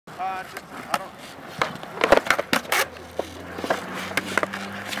I don't.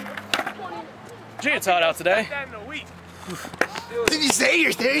 Gee, it's hot out today. Did you say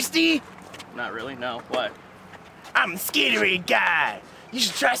you're thirsty? Not really, no. Why? I'm a Skaterade guy. You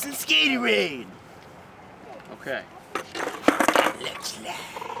should try some Skaterade. Okay.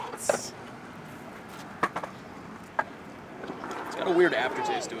 Electrolytes. It's got a weird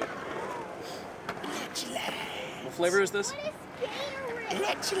aftertaste to it. Electrolytes. What flavor is this?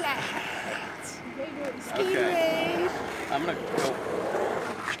 Electrolytes. Okay. Skaterade. I'm gonna go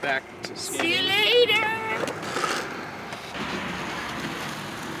back to skating. See you later.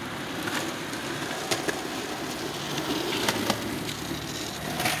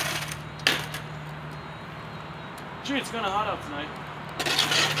 Gee, it's kinda hot out tonight.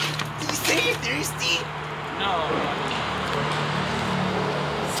 Did you say you're thirsty? No.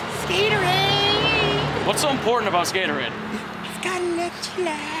 Skaterade. What's so important about Skaterade? It's got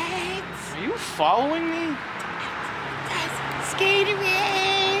electrolytes. Are you following me? That's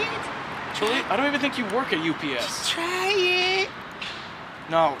Skaterade. Julie, I don't even think you work at UPS. Just try it.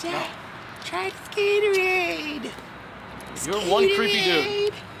 No, Dad, no. try Skaterade. You're one creepy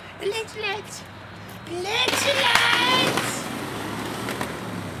dude. Electrolytes. Electrolytes.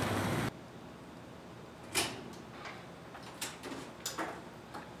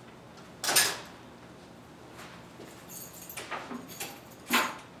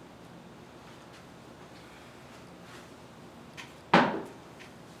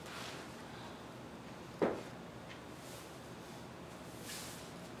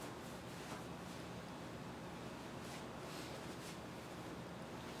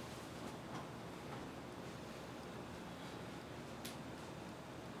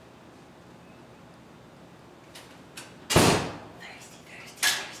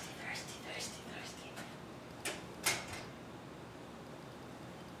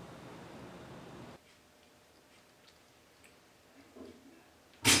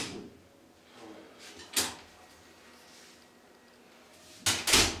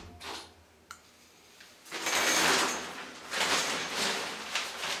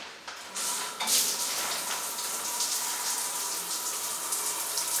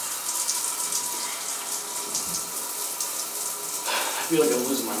 I feel like I'm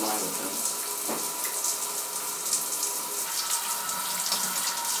losing my mind with him.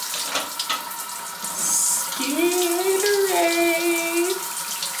 Skaterade.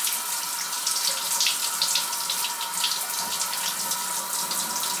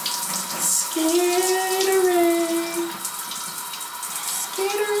 Skaterade.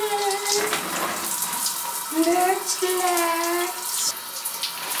 Skaterade. Electrolytes.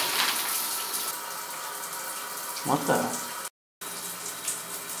 What the?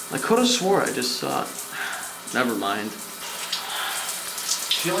 I could have swore I just saw it. Never mind. I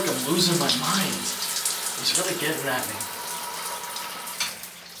feel like I'm losing my mind. It's really getting at me.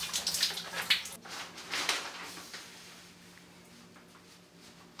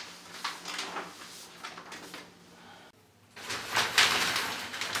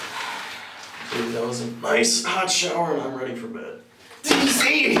 Dude, that was a nice hot shower and I'm ready for bed. Did you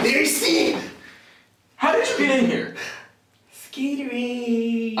say you're thirsty? How did you get in here?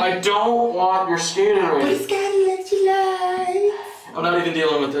 Skaterade. I don't want your But Skaterade. it's got electrolytes. I'm not even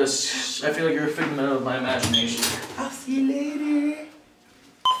dealing with this. I feel like you're a figment of my imagination. I'll see you later.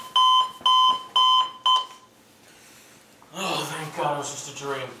 Oh, thank God it was just a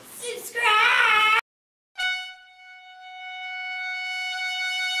dream. Subscribe.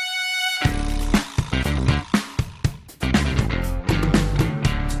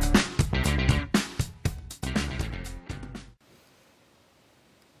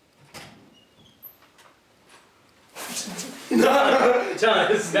 No,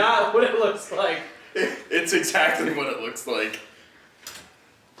 John, it's not what it looks like. It's exactly what it looks like.